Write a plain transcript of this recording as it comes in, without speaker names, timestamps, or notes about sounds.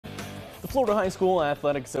Florida High School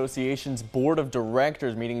Athletic Association's Board of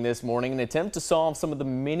Directors meeting this morning in an attempt to solve some of the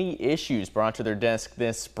many issues brought to their desk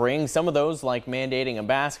this spring. Some of those like mandating a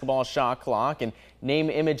basketball shot clock and name,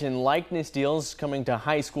 image, and likeness deals coming to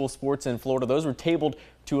high school sports in Florida. Those were tabled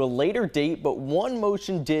to a later date, but one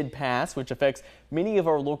motion did pass, which affects many of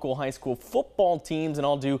our local high school football teams, and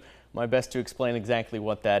I'll do my best to explain exactly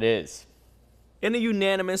what that is. In a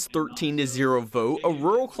unanimous 13-0 vote, a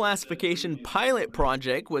rural classification pilot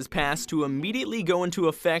project was passed to immediately go into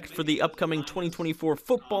effect for the upcoming 2024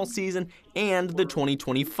 football season and the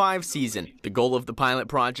 2025 season. The goal of the pilot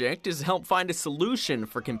project is to help find a solution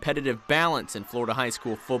for competitive balance in Florida high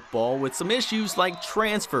school football, with some issues like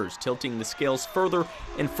transfers tilting the scales further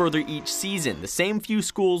and further each season, the same few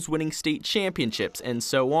schools winning state championships, and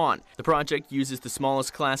so on. The project uses the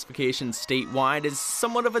smallest classification statewide as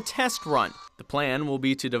somewhat of a test run. The plan will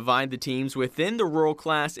be to divide the teams within the rural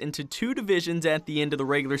class into two divisions at the end of the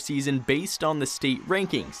regular season based on the state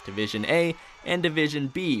rankings, Division A and Division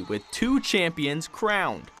B, with two champions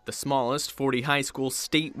crowned. The smallest 40 high schools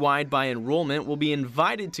statewide by enrollment will be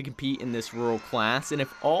invited to compete in this rural class, and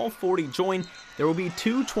if all 40 join, there will be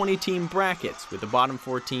two 20-team brackets, with the bottom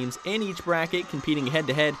 4 teams in each bracket competing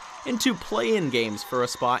head-to-head in 2 play-in games for a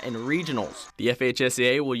spot in regionals. The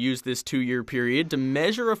FHSAA will use this 2-year period to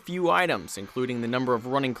measure a few items, including the number of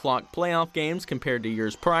running clock playoff games compared to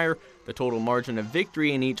years prior, the total margin of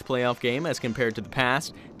victory in each playoff game as compared to the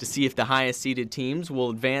past, to see if the highest seeded teams will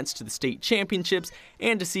advance to the state championships,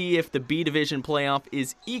 and to see if the B Division playoff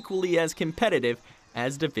is equally as competitive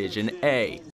as Division A.